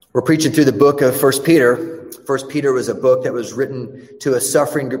We're preaching through the book of 1 Peter. 1 Peter was a book that was written to a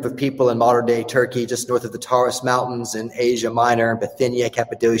suffering group of people in modern-day Turkey, just north of the Taurus Mountains in Asia Minor, Bithynia,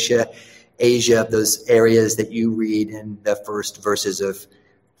 Cappadocia, Asia, those areas that you read in the first verses of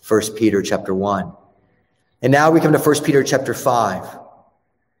 1 Peter chapter 1. And now we come to 1 Peter chapter 5.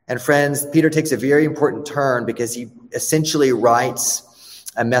 And friends, Peter takes a very important turn because he essentially writes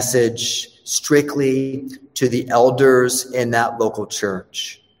a message strictly to the elders in that local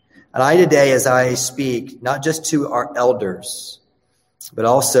church. And I today, as I speak, not just to our elders, but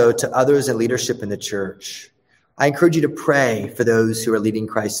also to others in leadership in the church, I encourage you to pray for those who are leading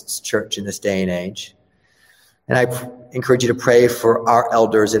Christ's church in this day and age. And I encourage you to pray for our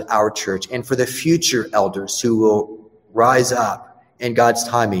elders at our church and for the future elders who will rise up in God's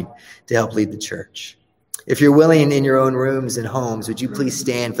timing to help lead the church. If you're willing in your own rooms and homes, would you please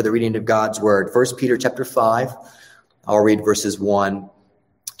stand for the reading of God's word? 1 Peter chapter 5, I'll read verses 1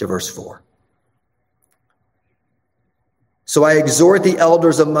 to verse 4. So I exhort the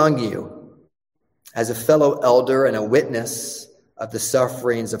elders among you as a fellow elder and a witness of the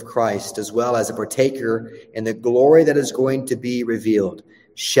sufferings of Christ, as well as a partaker in the glory that is going to be revealed.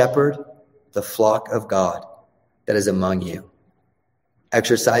 Shepherd the flock of God that is among you,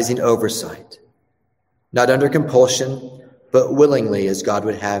 exercising oversight, not under compulsion, but willingly as God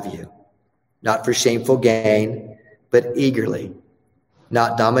would have you, not for shameful gain, but eagerly,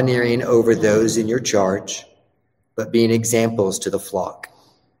 not domineering over those in your charge, but being examples to the flock.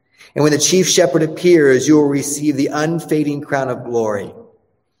 And when the chief shepherd appears, you will receive the unfading crown of glory.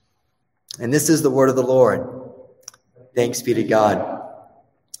 And this is the word of the Lord. Thanks be to God.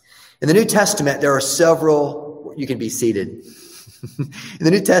 In the New Testament, there are several, you can be seated. In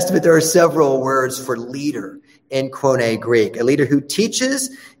the New Testament, there are several words for leader in Koine Greek. A leader who teaches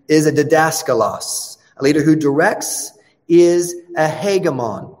is a didaskalos. A leader who directs is a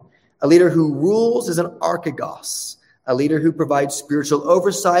hegemon. A leader who rules is an archegos. A leader who provides spiritual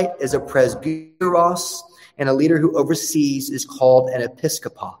oversight is a presbyteros. And a leader who oversees is called an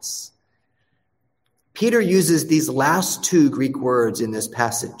episkopos. Peter uses these last two Greek words in this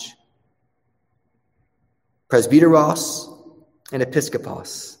passage. Presbyteros and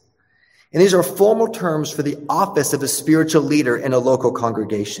episkopos. And these are formal terms for the office of a spiritual leader in a local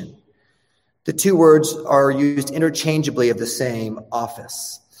congregation. The two words are used interchangeably of the same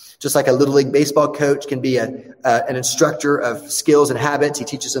office. Just like a Little League baseball coach can be an instructor of skills and habits. He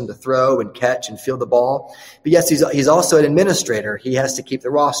teaches them to throw and catch and field the ball. But yes, he's also an administrator. He has to keep the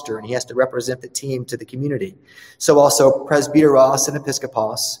roster and he has to represent the team to the community. So also presbyteros and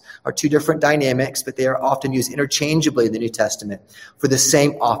episkopos are two different dynamics, but they are often used interchangeably in the New Testament for the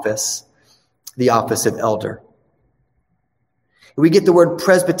same office, the office of elder. We get the word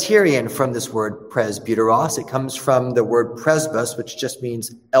Presbyterian from this word presbyteros. It comes from the word presbos, which just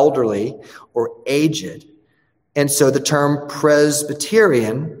means elderly or aged. And so the term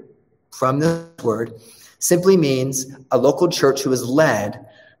Presbyterian from this word simply means a local church who is led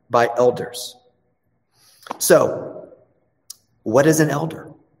by elders. So, what is an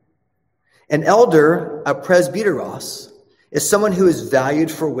elder? An elder, a presbyteros, is someone who is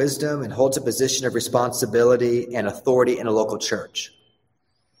valued for wisdom and holds a position of responsibility and authority in a local church.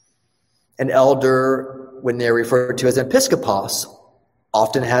 An elder, when they're referred to as an episkopos,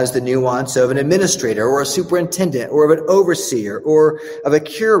 often has the nuance of an administrator or a superintendent or of an overseer or of a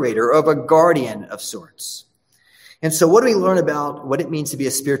curator or of a guardian of sorts. And so what do we learn about what it means to be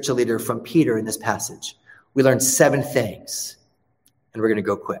a spiritual leader from Peter in this passage? We learn 7 things, and we're going to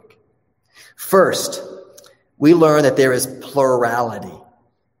go quick. First, we learn that there is plurality.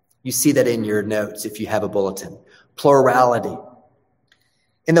 You see that in your notes if you have a bulletin. Plurality.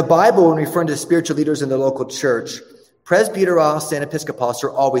 In the Bible, when referring to spiritual leaders in the local church, presbyteros and episkopos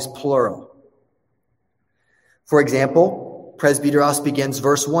are always plural. For example, presbyteros begins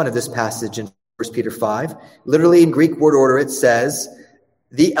verse 1 of this passage in 1 Peter 5. Literally in Greek word order, it says,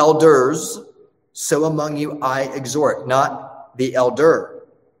 the elders, so among you I exhort, not the elder.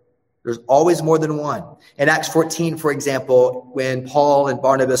 There's always more than one. In Acts 14, for example, when Paul and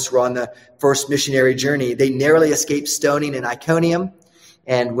Barnabas were on the first missionary journey, they narrowly escaped stoning in Iconium.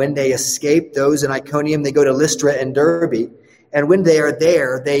 And when they escape those in Iconium, they go to Lystra and Derbe. And when they are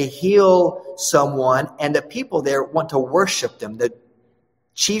there, they heal someone, and the people there want to worship them. The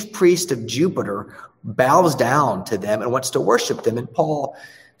chief priest of Jupiter bows down to them and wants to worship them. And Paul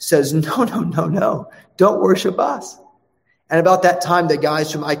says, no, don't worship us. And about that time, the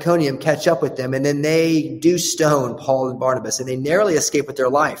guys from Iconium catch up with them, and then they do stone Paul and Barnabas, and they narrowly escape with their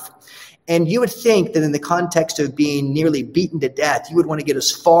life. And you would think that in the context of being nearly beaten to death, you would want to get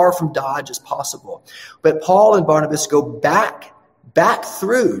as far from Dodge as possible. But Paul and Barnabas go back back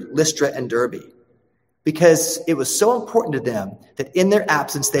through Lystra and Derbe, because it was so important to them that in their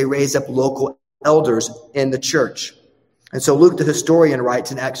absence, they raised up local elders in the church. And so Luke, the historian,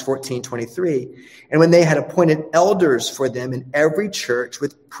 writes in Acts 14:23, and when they had appointed elders for them in every church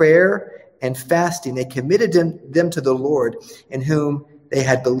with prayer and fasting, they committed them to the Lord in whom they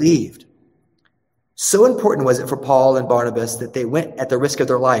had believed. So important was it for Paul and Barnabas that they went at the risk of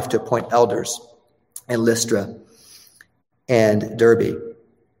their life to appoint elders in Lystra and Derbe.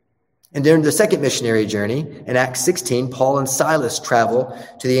 And during the second missionary journey, in Acts 16, Paul and Silas travel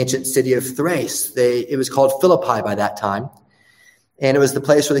to the ancient city of Thrace. It was called Philippi by that time. And it was the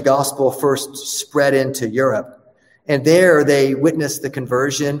place where the gospel first spread into Europe. And there they witnessed the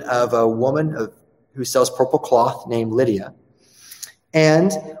conversion of a woman who sells purple cloth named Lydia.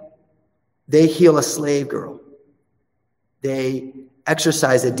 And they heal a slave girl. They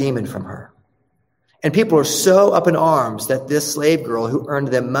exorcise a demon from her. And people are so up in arms that this slave girl who earned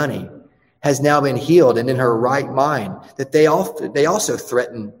them money has now been healed and in her right mind, that they also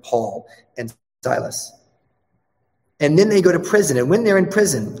threaten Paul and Silas. And then they go to prison. And when they're in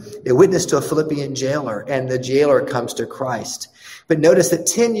prison, they witness to a Philippian jailer, and the jailer comes to Christ. But notice that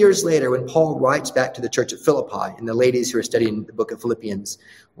 10 years later, when Paul writes back to the church at Philippi, and the ladies who are studying the book of Philippians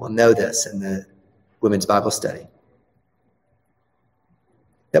will know this in the women's Bible study,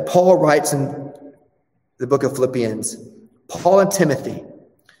 that Paul writes in the book of Philippians, Paul and Timothy,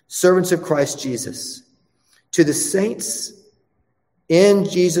 servants of Christ Jesus, to the saints in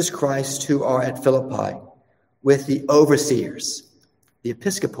Jesus Christ who are at Philippi, with the overseers, the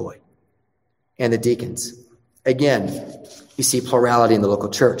episcopoi, and the deacons. Again, you see plurality in the local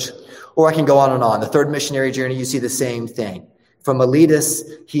church. Or I can go on and on. The third missionary journey, you see the same thing. From Miletus,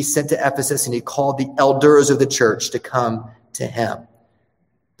 he sent to Ephesus, and he called the elders of the church to come to him.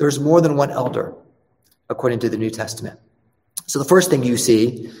 There's more than one elder, according to the New Testament. So the first thing you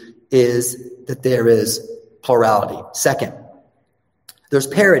see is that there is plurality. Second, there's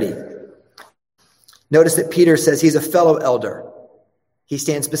parity. Notice that Peter says he's a fellow elder. He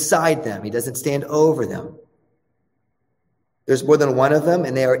stands beside them. He doesn't stand over them. There's more than one of them,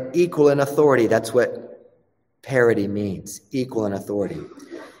 and they are equal in authority. That's what parity means, equal in authority.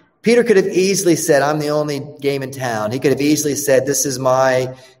 Peter could have easily said, I'm the only game in town. He could have easily said, this is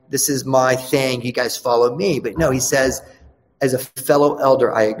my thing. You guys follow me. But no, he says, as a fellow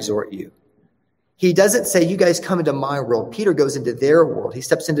elder, I exhort you. He doesn't say, you guys come into my world. Peter goes into their world. He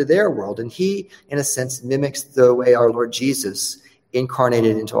steps into their world. And he, in a sense, mimics the way our Lord Jesus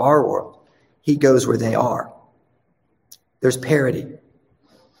incarnated into our world. He goes where they are. There's parity.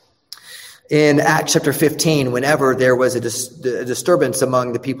 In Acts chapter 15, whenever there was a disturbance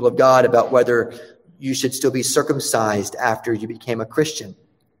among the people of God about whether you should still be circumcised after you became a Christian,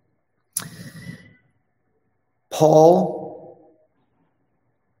 Paul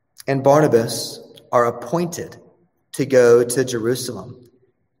and Barnabas are appointed to go to Jerusalem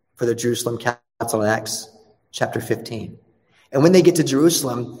for the Jerusalem Council in Acts chapter 15. And when they get to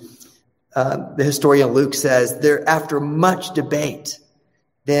Jerusalem, the historian Luke says, they're after much debate.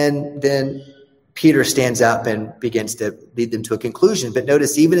 Then Peter stands up and begins to lead them to a conclusion. But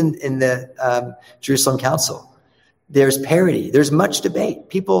notice, even in the Jerusalem Council, there's parity. There's much debate.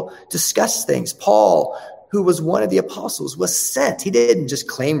 People discuss things. Paul, who was one of the apostles, was sent. He didn't just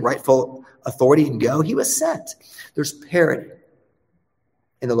claim rightful authority and go. He was sent. There's parity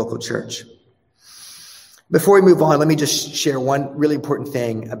in the local church. Before we move on, let me just share one really important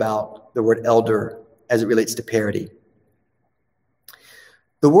thing about the word elder as it relates to parity.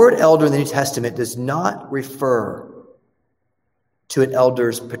 The word elder in the New Testament does not refer to an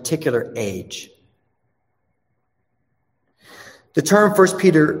elder's particular age. The term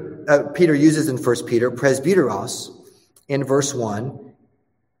Peter uses in 1 Peter, presbyteros, in verse 1,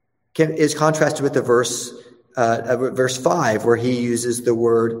 is contrasted with the verse 5, where he uses the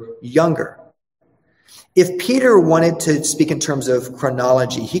word younger. If Peter wanted to speak in terms of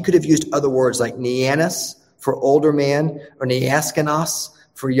chronology, he could have used other words like neanos for older man or neaskanos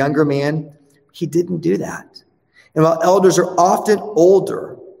for younger man. He didn't do that. And while elders are often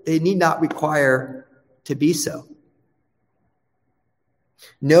older, they need not require to be so.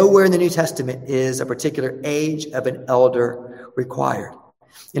 Nowhere in the New Testament is a particular age of an elder required.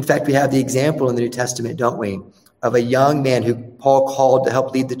 In fact, we have the example in the New Testament, don't we, of a young man who Paul called to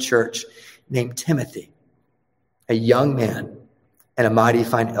help lead the church named Timothy. A young man and a mighty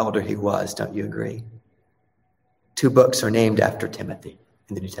fine elder he was, don't you agree? 2 books are named after Timothy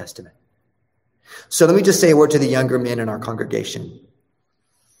in the New Testament. So let me just say a word to the younger men in our congregation.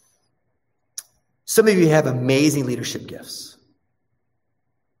 Some of you have amazing leadership gifts.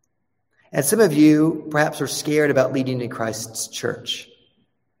 And some of you perhaps are scared about leading in Christ's church.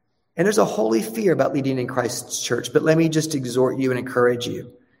 And there's a holy fear about leading in Christ's church. But let me just exhort you and encourage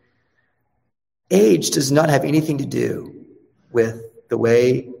you. Age does not have anything to do with the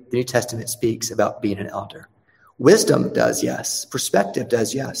way the New Testament speaks about being an elder. Wisdom does, yes. Perspective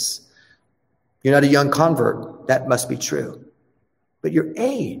does, yes. You're not a young convert. That must be true. But your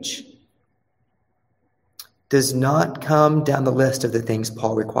age does not come down the list of the things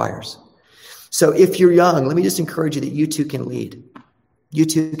Paul requires. So if you're young, let me just encourage you that you too can lead. You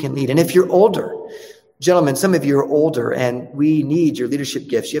too can lead. And if you're older, gentlemen, some of you are older and we need your leadership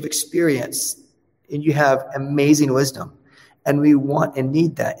gifts. You have experience and you have amazing wisdom. And we want and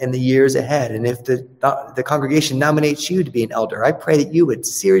need that in the years ahead. And if the congregation nominates you to be an elder, I pray that you would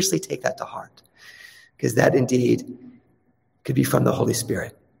seriously take that to heart, because that indeed could be from the Holy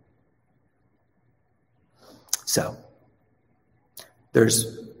Spirit. So,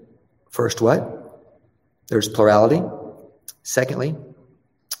 there's first what? There's plurality. Secondly,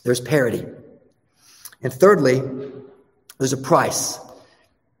 there's parity. And thirdly, there's a price.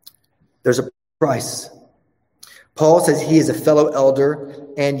 There's a price. Paul says he is a fellow elder,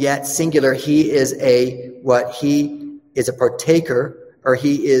 and yet singular, he is a partaker, or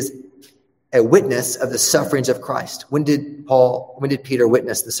he is a witness of the sufferings of Christ. When did Peter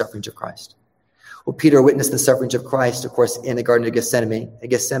witness the sufferings of Christ? Well, Peter witnessed the sufferings of Christ, of course, in the Garden of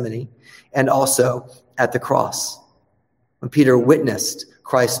Gethsemane, and also at the cross. When Peter witnessed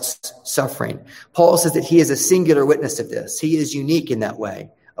Christ's suffering, Paul says that he is a singular witness of this. He is unique in that way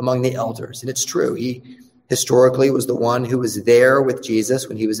among the elders. And it's true. He historically was the one who was there with Jesus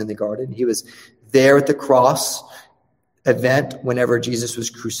when he was in the garden. He was there at the cross event whenever Jesus was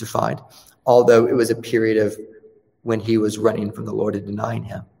crucified, although it was a period of when he was running from the Lord and denying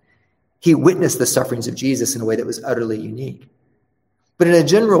him. He witnessed the sufferings of Jesus in a way that was utterly unique. But in a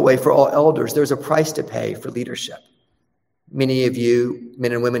general way, for all elders, there's a price to pay for leadership. Many of you,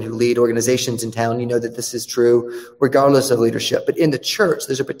 men and women who lead organizations in town, you know that this is true regardless of leadership. But in the church,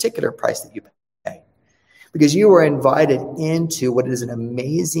 there's a particular price that you pay, because you are invited into what is an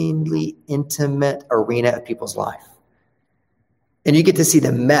amazingly intimate arena of people's life. And you get to see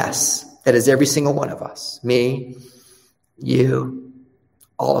the mess that is every single one of us, me, you,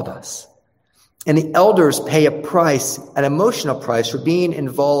 all of us. And the elders pay a price, an emotional price, for being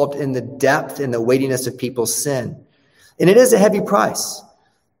involved in the depth and the weightiness of people's sin. And it is a heavy price,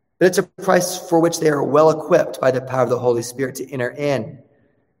 but it's a price for which they are well equipped by the power of the Holy Spirit to enter in.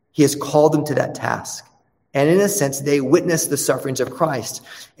 He has called them to that task. And in a sense, they witness the sufferings of Christ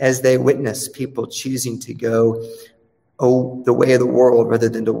as they witness people choosing to go the way of the world rather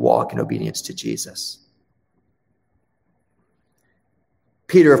than to walk in obedience to Jesus.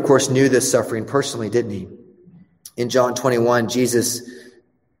 Peter, of course, knew this suffering personally, didn't he? In John 21, Jesus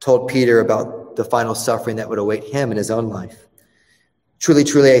told Peter about the final suffering that would await him in his own life. Truly,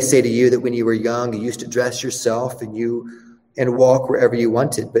 truly, I say to you that when you were young, you used to dress yourself and walk wherever you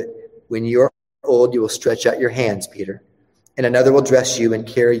wanted. But when you are old, you will stretch out your hands, Peter, and another will dress you and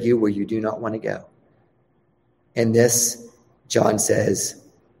carry you where you do not want to go. And this, John says,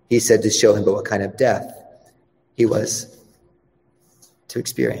 he said to show him what kind of death he was to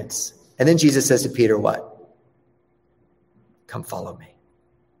experience. And then Jesus says to Peter, what? Come follow me.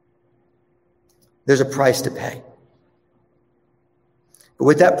 There's a price to pay. But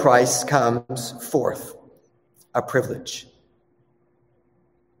with that price comes forth a privilege.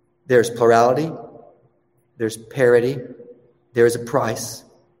 There's plurality, there's parity, there's a price,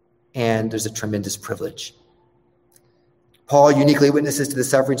 and there's a tremendous privilege. Paul uniquely witnesses to the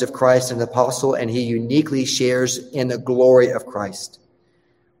sufferings of Christ and the apostle, and he uniquely shares in the glory of Christ.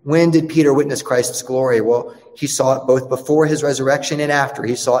 When did Peter witness Christ's glory? Well, he saw it both before his resurrection and after.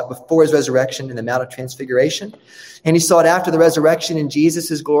 He saw it before his resurrection in the Mount of Transfiguration, and he saw it after the resurrection in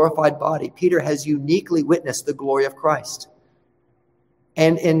Jesus' glorified body. Peter has uniquely witnessed the glory of Christ.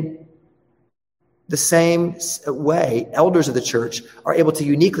 And in the same way, elders of the church are able to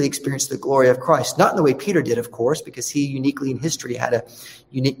uniquely experience the glory of Christ. Not in the way Peter did, of course, because he uniquely in history had a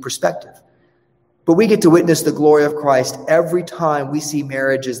unique perspective. But we get to witness the glory of Christ every time we see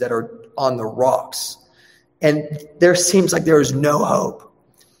marriages that are on the rocks. And there seems like there is no hope.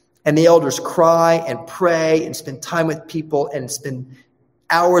 And the elders cry and pray and spend time with people and spend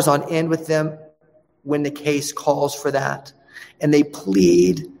hours on end with them when the case calls for that. And they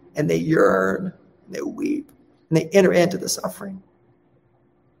plead and they yearn and they weep and they enter into the suffering.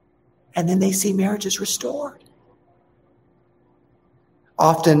 And then they see marriages restored.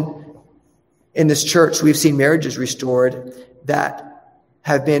 Often in this church, we've seen marriages restored that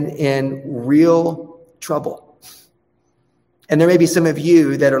have been in real trouble. And there may be some of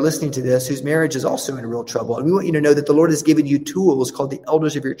you that are listening to this whose marriage is also in real trouble. And we want you to know that the Lord has given you tools called the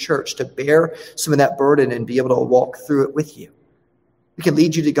elders of your church to bear some of that burden and be able to walk through it with you. We can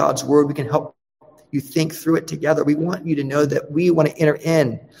lead you to God's word. We can help you think through it together. We want you to know that we want to enter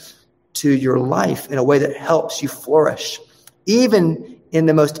in to your life in a way that helps you flourish, even in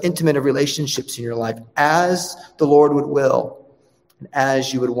the most intimate of relationships in your life, as the Lord would will, and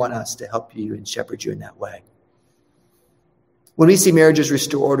as you would want us to help you and shepherd you in that way. When we see marriages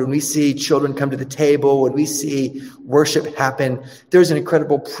restored, when we see children come to the table, when we see worship happen, there's an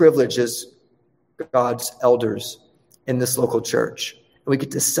incredible privilege as God's elders in this local church. And we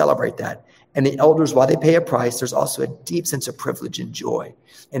get to celebrate that. And the elders, while they pay a price, there's also a deep sense of privilege and joy.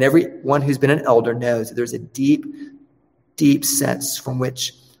 And everyone who's been an elder knows that there's a deep, deep sense from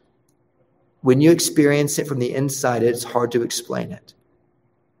which, when you experience it from the inside, it's hard to explain it.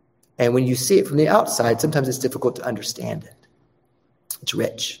 And when you see it from the outside, sometimes it's difficult to understand it. It's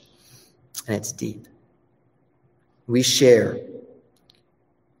rich and it's deep. We share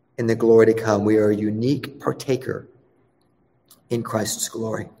in the glory to come. We are a unique partaker in Christ's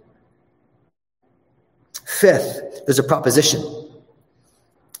glory. Fifth, there's a proposition.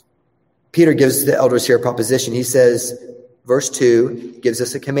 Peter gives the elders here a proposition. He says, verse 2 gives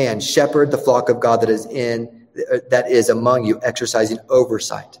us a command: shepherd the flock of God that is among you, exercising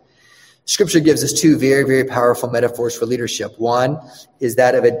oversight. Scripture gives us two very, very powerful metaphors for leadership. One is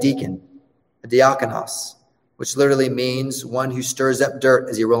that of a deacon, a diakonos, which literally means one who stirs up dirt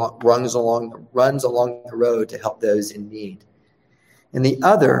as he runs along the road to help those in need. And the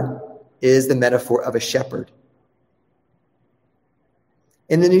other is the metaphor of a shepherd.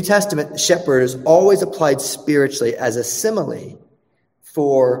 In the New Testament, the shepherd is always applied spiritually as a simile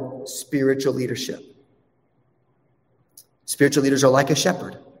for spiritual leadership. Spiritual leaders are like a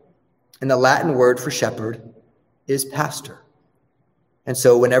shepherd. And the Latin word for shepherd is pastor. And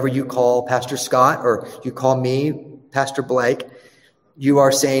so whenever you call Pastor Scott or you call me Pastor Blake, you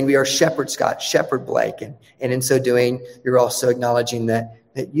are saying we are Shepherd Scott, Shepherd Blake. And in so doing, you're also acknowledging that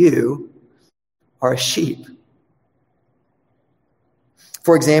you are a sheep.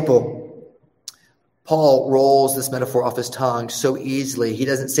 For example, Paul rolls this metaphor off his tongue so easily. He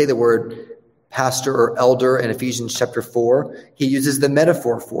doesn't say the word pastor or elder in Ephesians chapter 4. He uses the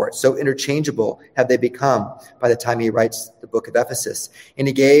metaphor for it. So interchangeable have they become by the time he writes the book of Ephesus. And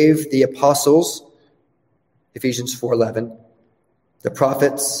he gave the apostles, Ephesians 4:11, the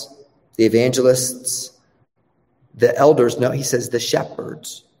prophets, the evangelists, the elders, no, he says the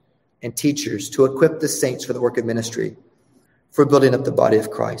shepherds and teachers, to equip the saints for the work of ministry, for building up the body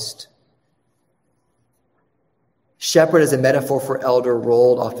of Christ. Shepherd is a metaphor for elder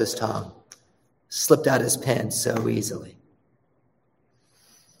rolled off his tongue, slipped out his pen so easily.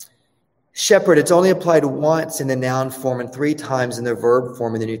 Shepherd, it's only applied once in the noun form and 3 times in the verb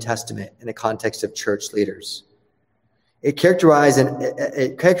form in the New Testament in the context of church leaders. It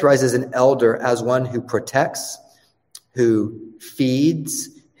characterizes an elder as one who protects, who feeds,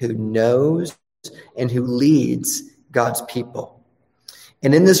 who knows, and who leads God's people.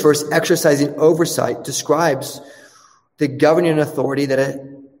 And in this verse, exercising oversight describes the governing authority that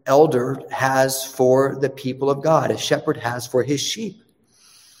an elder has for the people of God, a shepherd has for his sheep.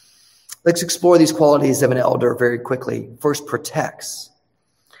 Let's explore these qualities of an elder very quickly. First, protects.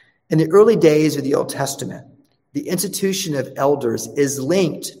 In the early days of the Old Testament, the institution of elders is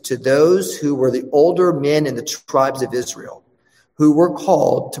linked to those who were the older men in the tribes of Israel, who were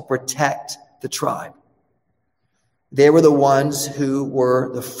called to protect the tribe. They were the ones who were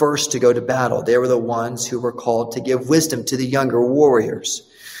the first to go to battle. They were the ones who were called to give wisdom to the younger warriors.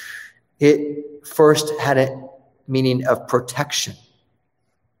 It first had a meaning of protection.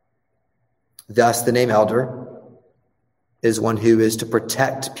 Thus, the name elder is one who is to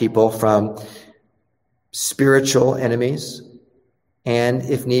protect people from spiritual enemies and,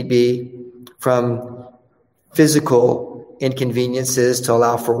 if need be, from physical inconveniences to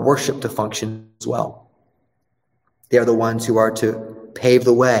allow for worship to function as well. They are the ones who are to pave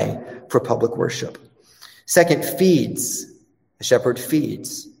the way for public worship. Second, feeds. The shepherd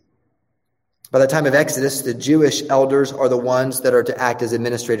feeds. By the time of Exodus, the Jewish elders are the ones that are to act as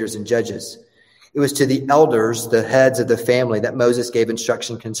administrators and judges. It was to the elders, the heads of the family, that Moses gave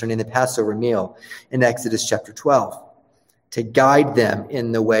instruction concerning the Passover meal in Exodus chapter 12, to guide them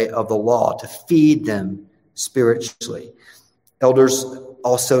in the way of the law, to feed them spiritually. Elders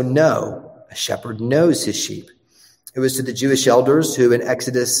also know, a shepherd knows his sheep. It was to the Jewish elders who in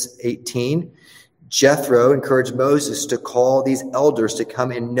Exodus 18, Jethro encouraged Moses to call these elders to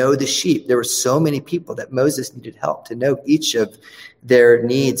come and know the sheep. There were so many people that Moses needed help to know each of their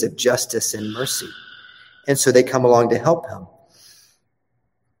needs of justice and mercy. And so they come along to help him.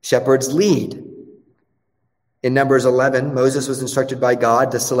 Shepherds lead. In Numbers 11, Moses was instructed by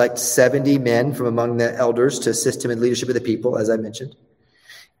God to select 70 men from among the elders to assist him in leadership of the people, as I mentioned.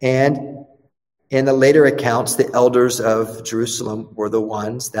 And in the later accounts, the elders of Jerusalem were the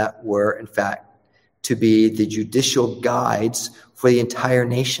ones that were, in fact, to be the judicial guides for the entire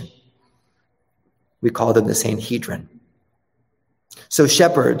nation. We call them the Sanhedrin. So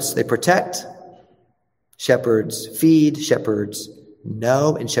shepherds, they protect, shepherds feed, shepherds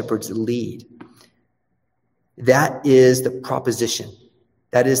know, and shepherds lead. That is the proposition.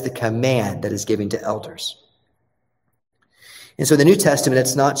 That is the command that is given to elders. And so in the New Testament,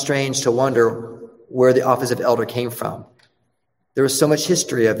 it's not strange to wonder where the office of elder came from. There was so much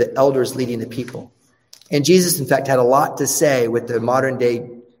history of the elders leading the people. And Jesus, in fact, had a lot to say with the modern day,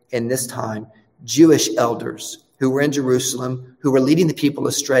 in this time, Jewish elders who were in Jerusalem, who were leading the people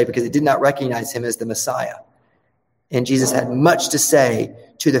astray because they did not recognize him as the Messiah. And Jesus had much to say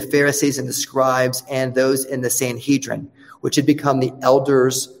to the Pharisees and the scribes and those in the Sanhedrin, which had become the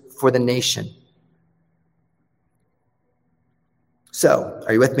elders for the nation. So,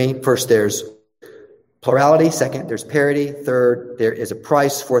 are you with me? First, there's plurality. Second, there's parity. Third, there is a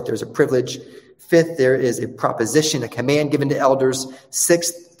price. Fourth, there's a privilege. Fifth, there is a proposition, a command given to elders.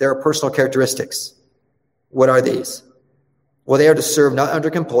 Sixth, there are personal characteristics. What are these? Well, they are to serve not under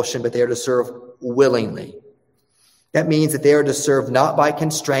compulsion, but they are to serve willingly. That means that they are to serve not by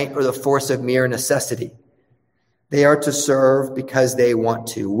constraint or the force of mere necessity. They are to serve because they want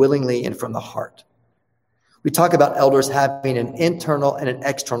to, willingly and from the heart. We talk about elders having an internal and an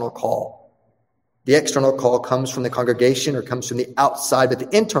external call. The external call comes from the congregation or comes from the outside, but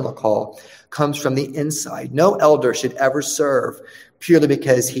the internal call comes from the inside. No elder should ever serve purely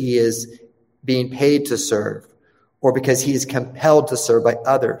because he is being paid to serve or because he is compelled to serve by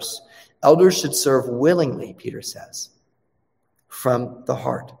others. Elders should serve willingly, Peter says, from the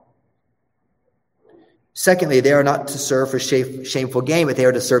heart. Secondly, they are not to serve for shameful gain, but they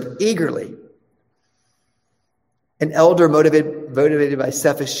are to serve eagerly. An elder motivated by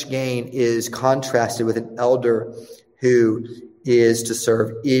selfish gain is contrasted with an elder who is to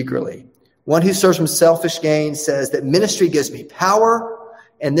serve eagerly. One who serves from selfish gain says that ministry gives me power,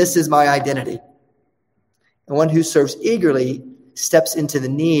 and this is my identity. And one who serves eagerly steps into the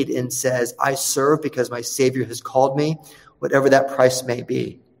need and says, I serve because my Savior has called me, whatever that price may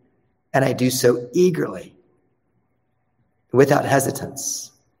be. And I do so eagerly, without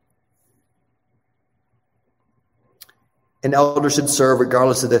hesitance. An elder should serve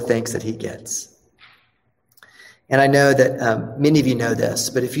regardless of the thanks that he gets. And I know that many of you know this,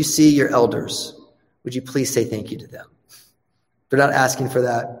 but if you see your elders, would you please say thank you to them? They're not asking for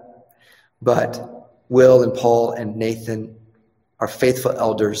that, but Will and Paul and Nathan are faithful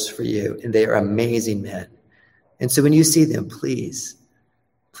elders for you, and they are amazing men. And so when you see them, please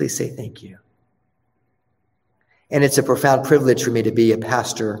say thank you. And it's a profound privilege for me to be a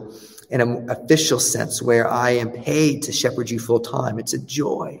pastor in an official sense where I am paid to shepherd you full time. It's a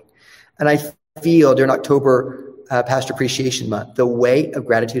joy. And I feel during October, Pastor Appreciation Month, the weight of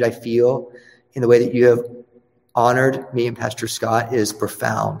gratitude I feel in the way that you have honored me and Pastor Scott is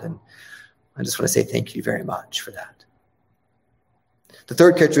profound. And I just want to say thank you very much for that. The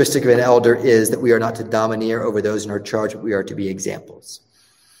third characteristic of an elder is that we are not to domineer over those in our charge, but we are to be examples.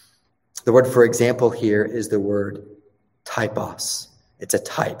 The word for example here is the word typos. It's a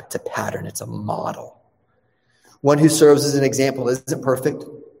type, it's a pattern, it's a model. One who serves as an example isn't perfect,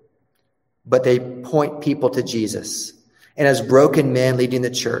 but they point people to Jesus. And as broken men leading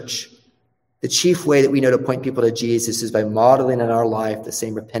the church, the chief way that we know to point people to Jesus is by modeling in our life the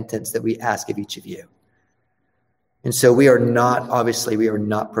same repentance that we ask of each of you. And so we are not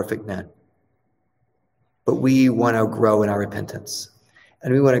perfect men, but we want to grow in our repentance.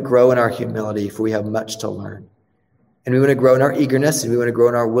 And we want to grow in our humility, for we have much to learn. And we want to grow in our eagerness, and we want to grow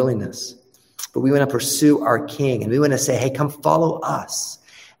in our willingness. But we want to pursue our King, and we want to say, hey, come follow us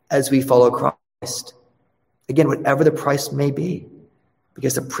as we follow Christ. Again, whatever the price may be,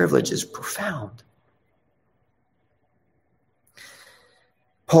 because the privilege is profound.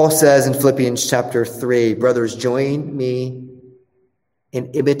 Paul says in Philippians chapter 3, brothers, join me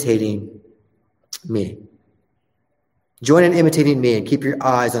in imitating me. Join in imitating me and keep your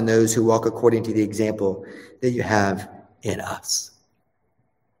eyes on those who walk according to the example that you have in us.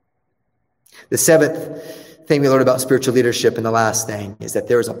 The seventh thing we learn about spiritual leadership, and the last thing, is that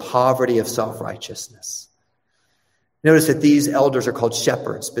there is a poverty of self-righteousness. Notice that these elders are called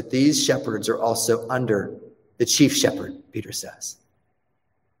shepherds, but these shepherds are also under the chief shepherd, Peter says.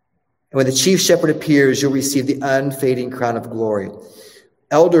 And when the chief shepherd appears, you'll receive the unfading crown of glory.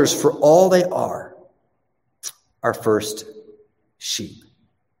 Elders, for all they are first sheep.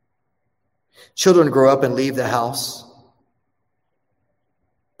 Children grow up and leave the house,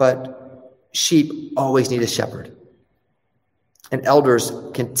 but sheep always need a shepherd. And elders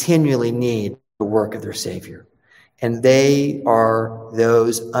continually need the work of their Savior. And they are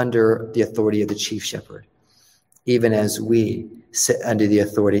those under the authority of the chief shepherd, even as we sit under the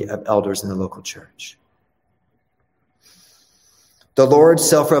authority of elders in the local church. The Lord's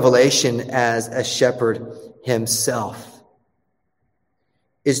self-revelation as a shepherd himself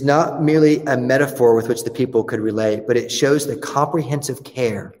is not merely a metaphor with which the people could relate, but it shows the comprehensive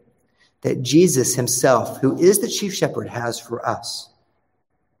care that Jesus himself, who is the chief shepherd, has for us.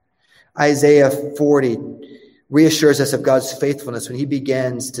 Isaiah 40 reassures us of God's faithfulness when he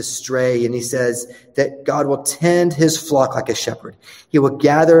begins to stray, and he says that God will tend his flock like a shepherd. He will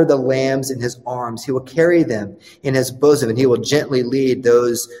gather the lambs in his arms. He will carry them in his bosom, and he will gently lead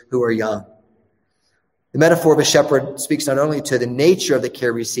those who are young. The metaphor of a shepherd speaks not only to the nature of the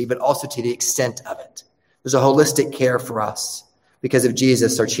care we receive, but also to the extent of it. There's a holistic care for us because of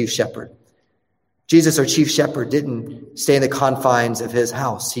Jesus, our chief shepherd. Jesus, our chief shepherd, didn't stay in the confines of his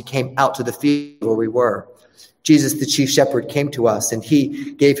house. He came out to the field where we were. Jesus, the chief shepherd, came to us, and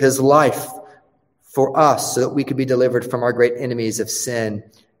he gave his life for us so that we could be delivered from our great enemies of sin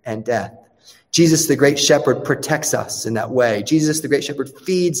and death. Jesus, the great shepherd, protects us in that way. Jesus, the great shepherd,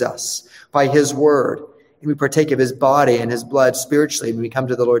 feeds us by his word, and we partake of his body and his blood spiritually when we come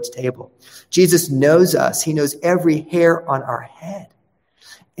to the Lord's table. Jesus knows us. He knows every hair on our head.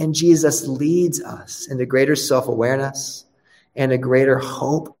 And Jesus leads us into greater self-awareness and a greater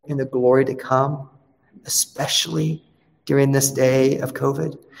hope in the glory to come, especially during this day of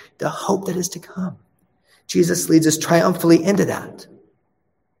COVID, the hope that is to come. Jesus leads us triumphantly into that.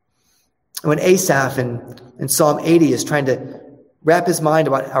 When Asaph in Psalm 80 is trying to wrap his mind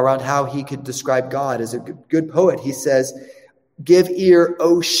around how he could describe God as a good poet, he says, "Give ear,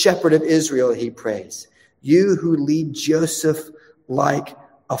 O shepherd of Israel," he prays, "you who lead Joseph like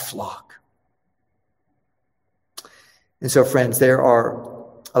a flock." And so, friends, there are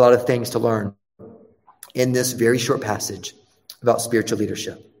a lot of things to learn in this very short passage about spiritual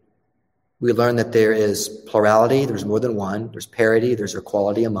leadership. We learn that there is plurality, there's more than one, there's parity, there's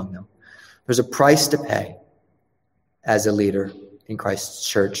equality among them. There's a price to pay as a leader in Christ's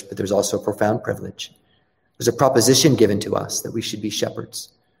church, but there's also a profound privilege. There's a proposition given to us that we should be shepherds.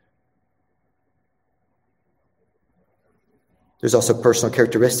 There's also personal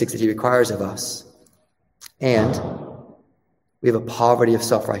characteristics that he requires of us. And we have a poverty of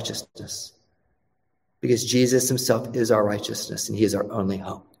self-righteousness because Jesus himself is our righteousness and he is our only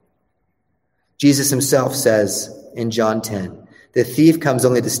hope. Jesus himself says in John 10, "The thief comes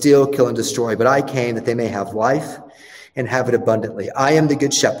only to steal, kill, and destroy, but I came that they may have life and have it abundantly. I am the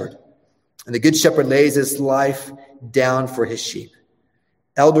good shepherd, and the good shepherd lays his life down for his sheep."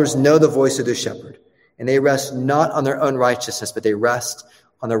 Elders know the voice of their shepherd, and they rest not on their own righteousness, but they rest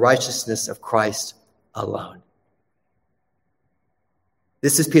on the righteousness of Christ alone.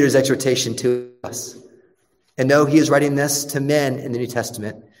 This is Peter's exhortation to us. And though he is writing this to men in the New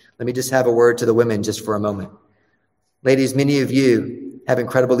Testament, let me just have a word to the women just for a moment. Ladies, many of you have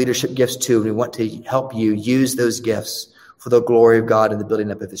incredible leadership gifts too, and we want to help you use those gifts for the glory of God and the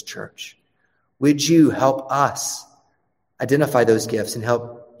building up of his church. Would you help us identify those gifts and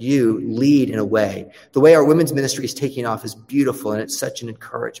help you lead in a way? The way our women's ministry is taking off is beautiful, and it's such an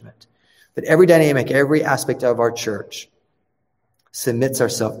encouragement. But every dynamic, every aspect of our church submits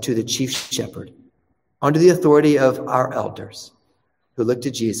ourselves to the chief shepherd under the authority of our elders who look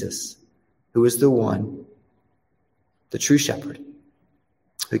to Jesus, who is the one, the true shepherd,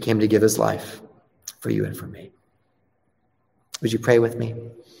 who came to give his life for you and for me. Would you pray with me?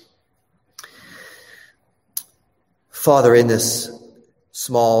 Father, in this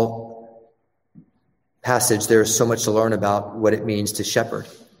small passage, there is so much to learn about what it means to shepherd.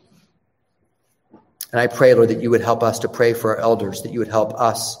 And I pray, Lord, that you would help us to pray for our elders, that you would help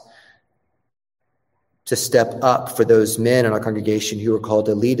us to step up for those men in our congregation who are called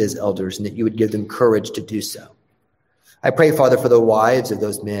to lead as elders, and that you would give them courage to do so. I pray, Father, for the wives of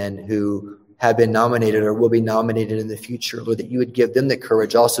those men who have been nominated or will be nominated in the future, Lord, that you would give them the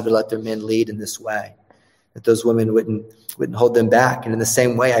courage also to let their men lead in this way, that those women wouldn't hold them back. And in the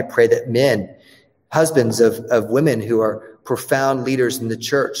same way, I pray that men, husbands of women who are profound leaders in the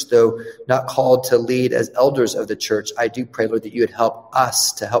church, though not called to lead as elders of the church, I do pray, Lord, that you would help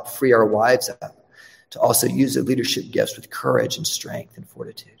us to help free our wives up, to also use the leadership gifts with courage and strength and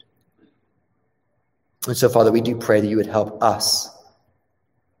fortitude. And so, Father, we do pray that you would help us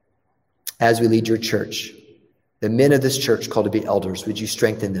as we lead your church. The men of this church called to be elders, would you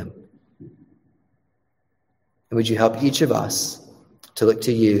strengthen them? And would you help each of us to look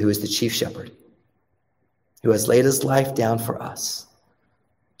to you, who is the chief shepherd, who has laid his life down for us,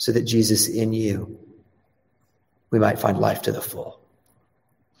 so that Jesus, in you, we might find life to the full.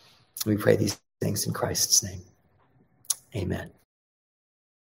 We pray these things in Christ's name. Amen.